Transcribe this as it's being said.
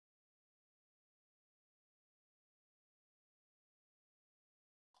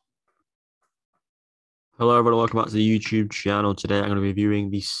Hello everyone, welcome back to the YouTube channel. Today I'm going to be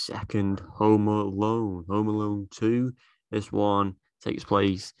reviewing the second Home Alone, Home Alone 2. This one takes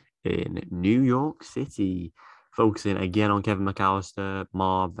place in New York City, focusing again on Kevin McAllister,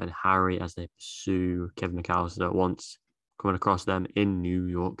 Marv, and Harry as they pursue Kevin McAllister once coming across them in New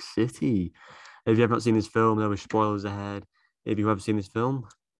York City. If you have not seen this film, there were spoilers ahead. If you have seen this film,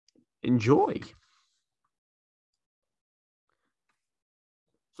 enjoy.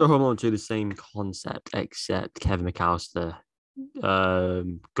 So Home Alone 2, the same concept, except Kevin McAllister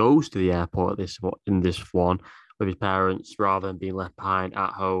goes to the airport in this one with his parents rather than being left behind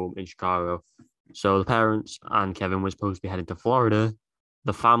at home in Chicago. So the parents and Kevin were supposed to be heading to Florida.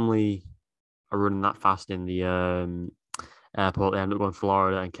 The family are running that fast in the airport. They end up going to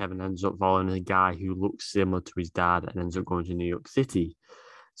Florida, and Kevin ends up following a guy who looks similar to his dad and ends up going to New York City.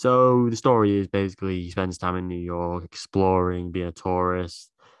 So the story is basically he spends time in New York exploring, being a tourist.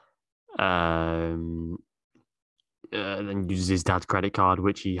 Um, then uses his dad's credit card,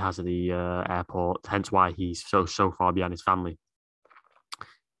 which he has at the airport. Hence why he's so far behind his family.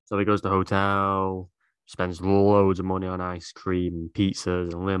 So he goes to the hotel, spends loads of money on ice cream,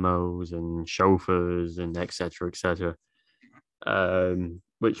 pizzas, and limos, and chauffeurs, and etc. etc.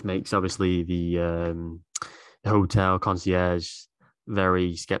 Which makes obviously the hotel concierge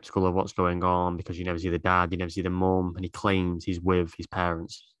very skeptical of what's going on because you never see the dad, you never see the mum, and he claims he's with his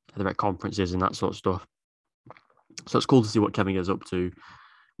parents. They're at conferences and that sort of stuff. So it's cool to see what Kevin gets up to.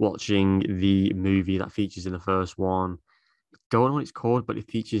 Watching the movie that features in the first one. Don't know what it's called, but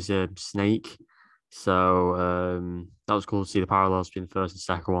it features a snake. So that was cool to see the parallels between the first and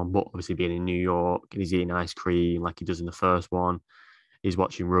second one. But obviously, being in New York and he's eating ice cream like he does in the first one, he's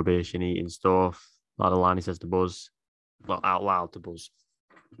watching rubbish and eating stuff. Like the line he says to Buzz, well, out loud to Buzz.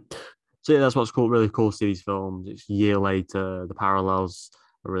 So yeah, that's what's cool. Really cool to see these films. It's a year later. The parallels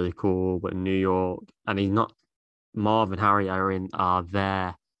are really cool. But in New York, and he's not Marv and Harry are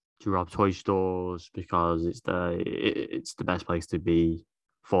there to rob toy stores because it's the best place to be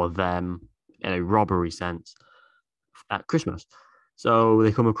for them in a robbery sense at Christmas. So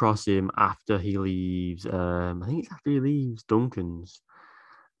they come across him after he leaves. I think it's after he leaves Duncan's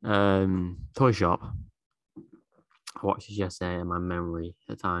toy shop. I watched this yesterday, and my memory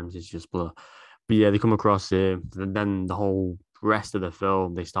at times is just blur. But yeah, they come across him, and then the whole rest of the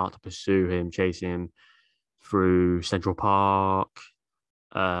film they start to pursue him, chasing him through Central Park,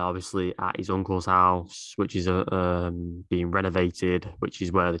 obviously at his uncle's house, which is being renovated, which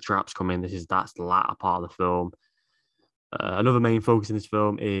is where the traps come in. That's the latter part of the film. Another main focus in this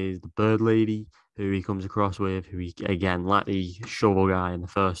film is the bird lady who he comes across with, who he again, like the shovel guy in the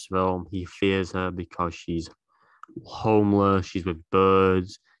first film, he fears her because she's homeless, she's with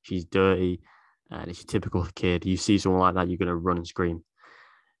birds, she's dirty, and it's a typical kid. You see someone like that, you're gonna run and scream.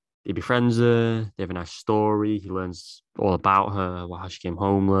 He befriends her. They have a nice story. He learns all about her, how she came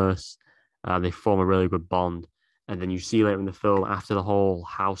homeless. They form a really good bond. And then you see later in the film, after the whole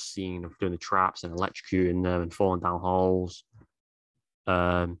house scene of doing the traps and electrocuting them and falling down holes,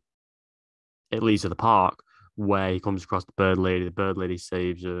 um, it leads to the park where he comes across the bird lady. The bird lady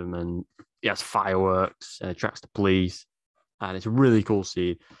saves him, and he has fireworks and attracts the police. And it's a really cool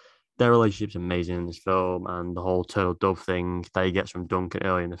scene. Their relationship's amazing in this film, and the whole turtle dove thing that he gets from Duncan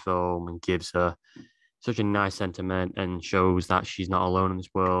early in the film and gives her such a nice sentiment and shows that she's not alone in this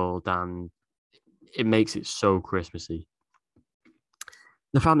world, and it makes it so Christmassy.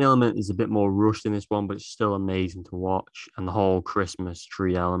 The family element is a bit more rushed in this one, but it's still amazing to watch. And the whole Christmas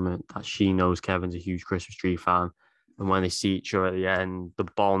tree element that she knows Kevin's a huge Christmas tree fan. And when they see each other at the end, the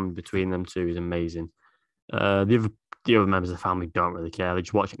bond between them two is amazing. The other members of the family don't really care. They're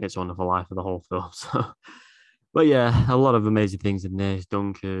just watching It's Wonderful Life for the whole film. So, but yeah, a lot of amazing things in this.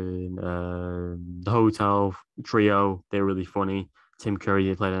 Duncan, the hotel trio, they're really funny. Tim Curry,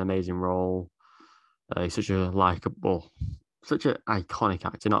 they played an amazing role. He's such a likable, such an iconic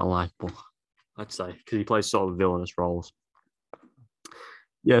actor, not a likable, I'd say, because he plays sort of villainous roles.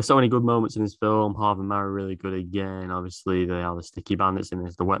 Yeah, so many good moments in this film. Harv and Mary really good again. Obviously, they are the sticky bandits in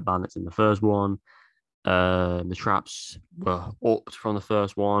this, the wet bandits in the first one. The traps were upped from the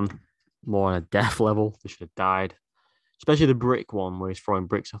first one, more on a death level. They should have died, especially the brick one where he's throwing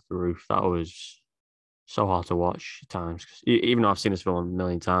bricks off the roof. That was so hard to watch at times. Even though I've seen this film a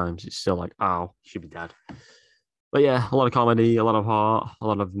million times, it's still like, oh, he should be dead. But yeah, a lot of comedy, a lot of heart, a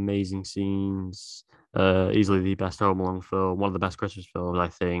lot of amazing scenes. Easily the best Home Alone film, one of the best Christmas films, I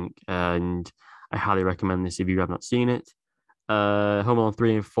think. And I highly recommend this if you have not seen it. Home Alone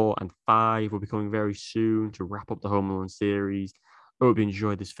 3 and 4 and 5 will be coming very soon to wrap up the Home Alone series. I hope you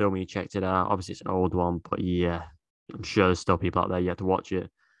enjoyed this film when you checked it out. Obviously, it's an old one, but yeah, I'm sure there's still people out there yet to watch it.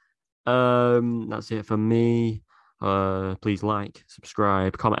 That's it for me. Please like,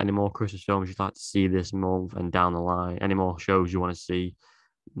 subscribe, comment any more Christmas films you'd like to see this month and down the line. Any more shows you want to see.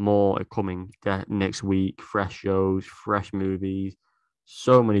 More are coming next week. Fresh shows, fresh movies,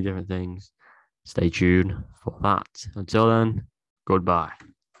 so many different things. Stay tuned for that. Until then, goodbye.